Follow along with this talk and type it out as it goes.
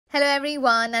Hello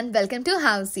everyone and welcome to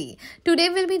Housey. Today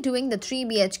we'll be doing the 3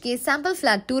 BHK Sample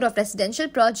Flat Tour of residential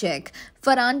project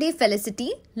Pharande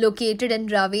Felicity located in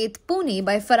Ravet, Pune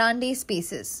by Pharande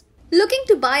Spaces. Looking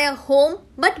to buy a home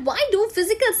but why do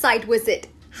physical site visit?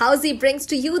 Housey brings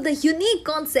to you the unique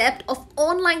concept of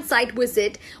online site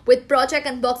visit with project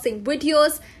unboxing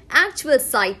videos, actual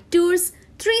site tours,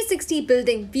 360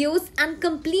 building views and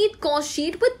complete cost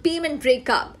sheet with payment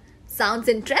breakup. Sounds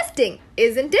interesting,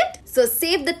 isn't it? So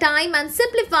save the time and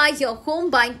simplify your home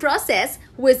buying process.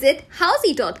 Visit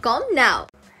housey.com now.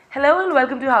 Hello and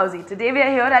welcome to Housey. Today we are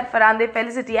here at Pharande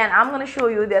Felicity and I'm going to show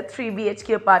you their 3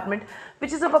 BHK apartment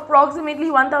which is of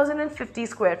approximately 1050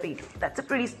 square feet. That's a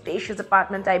pretty spacious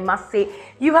apartment, I must say.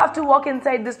 You have to walk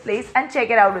inside this place and check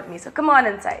it out with me. So come on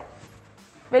inside.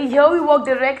 Well, here we walk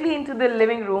directly into the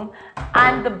living room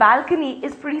and the balcony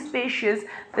is pretty spacious.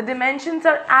 The dimensions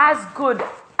are as good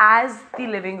as the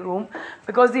living room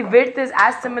because the width is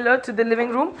as similar to the living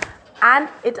room, and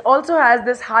it also has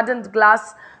this hardened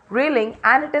glass railing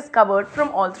and it is covered from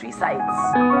all 3 sides.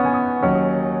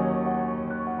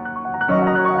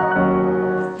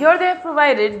 Here they have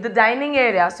provided the dining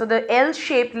area, so the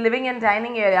L-shaped living and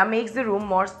dining area makes the room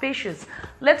more spacious.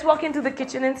 Let's walk into the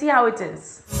kitchen and see how it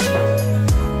is.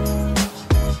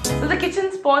 So the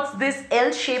kitchen sports this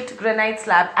L-shaped granite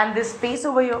slab and this space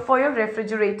over here for your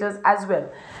refrigerators as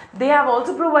well. They have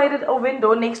also provided a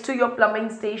window next to your plumbing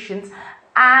stations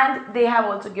and they have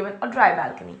also given a dry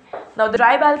balcony. Now the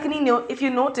dry balcony, if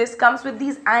you notice, comes with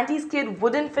these anti-skid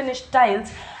wooden finished tiles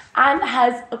and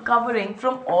has a covering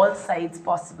from all sides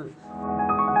possible.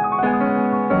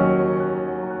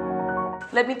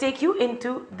 Let me take you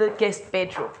into the guest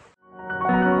bedroom.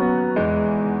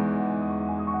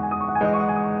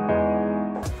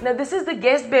 Now this is the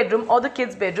guest bedroom or the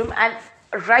kids bedroom, and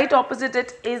right opposite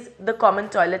it is the common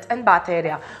toilet and bath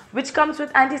area, which comes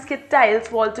with anti-skid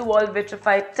tiles, wall-to-wall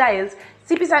Vetrified tiles,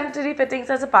 CP sanitary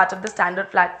fittings as a part of the standard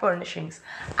flat furnishings.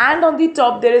 And on the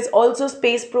top there is also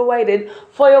space provided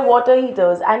for your water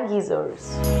heaters and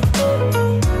geysers.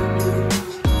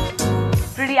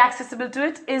 Pretty accessible to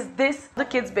it is the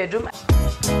kids bedroom.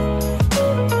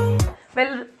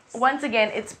 Well, once again,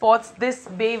 it spots this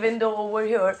bay window over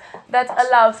here that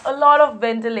allows a lot of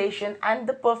ventilation and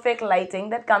the perfect lighting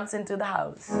that comes into the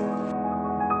house.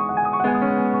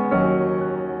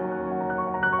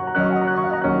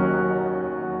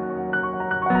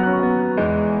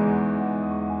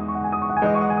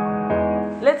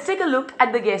 Let's take a look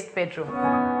at the guest bedroom.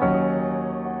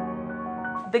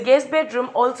 The guest bedroom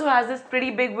also has this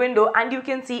pretty big window and you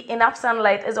can see enough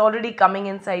sunlight is already coming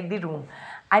inside the room.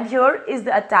 And here is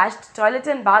the attached toilet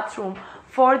and bathroom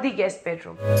for the guest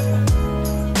bedroom.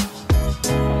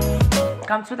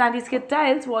 Comes with anti-skid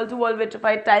tiles, wall-to-wall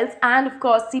Vetrified tiles and of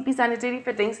course CP sanitary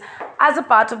fittings as a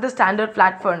part of the standard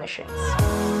flat furnishings.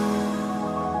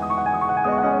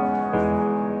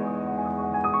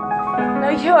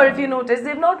 Now here, if you notice,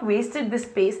 they've not wasted this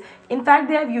space. In fact,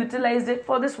 they have utilized it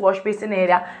for this wash basin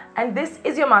area, and this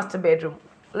is your master bedroom.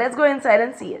 Let's go inside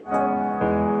and see it.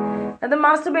 Now the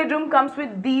master bedroom comes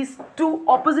with these 2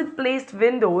 opposite placed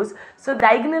windows, so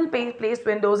diagonal placed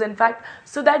windows in fact,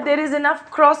 so that there is enough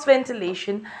cross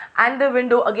ventilation, and the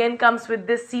window again comes with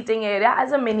this seating area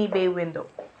as a mini bay window.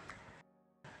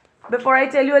 Before I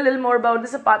tell you a little more about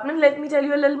this apartment, let me tell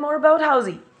you a little more about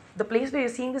Housey, the place where you're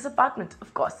seeing this apartment.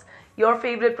 Of course, your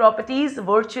favorite properties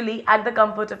virtually at the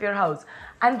comfort of your house,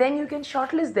 and then you can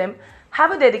shortlist them, have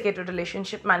a dedicated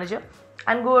relationship manager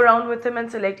and go around with him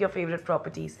and select your favorite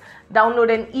properties.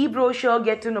 Download an e-brochure,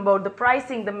 get to know about the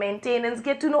pricing, the maintenance,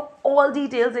 get to know all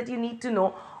details that you need to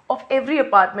know of every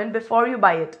apartment before you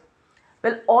buy it.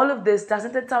 Well, all of this,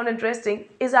 doesn't it sound interesting,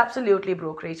 is absolutely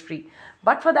brokerage free.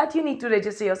 But for that you need to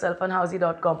register yourself on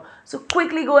housey.com. So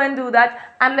quickly go and do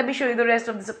that and let me show you the rest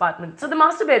of this apartment. So the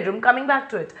master bedroom, coming back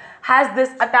to it, has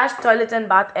this attached toilet and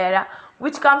bath area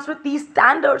which comes with these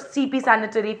standard CP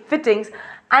sanitary fittings,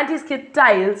 anti-skid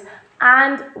tiles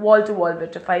and wall-to-wall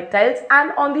Vetrified tiles,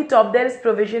 and on the top there is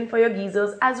provision for your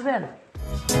geysers as well.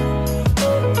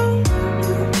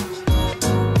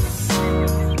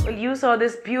 Well, you saw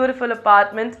this beautiful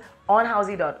apartment on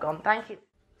housey.com. Thank you.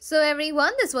 So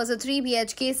everyone, this was a 3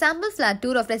 BHK sample flat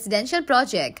tour of residential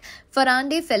project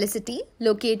Pharande Felicity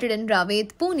located in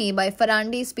Ravet, Pune by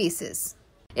Pharande Spaces.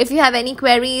 If you have any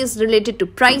queries related to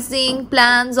pricing,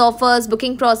 plans, offers,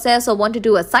 booking process or want to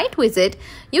do a site visit,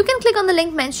 you can click on the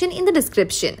link mentioned in the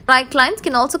description. Our clients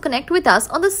can also connect with us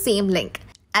on the same link.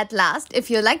 At last, if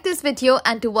you like this video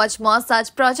and to watch more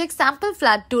such project sample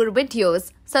flat tour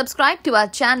videos, subscribe to our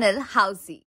channel Housey.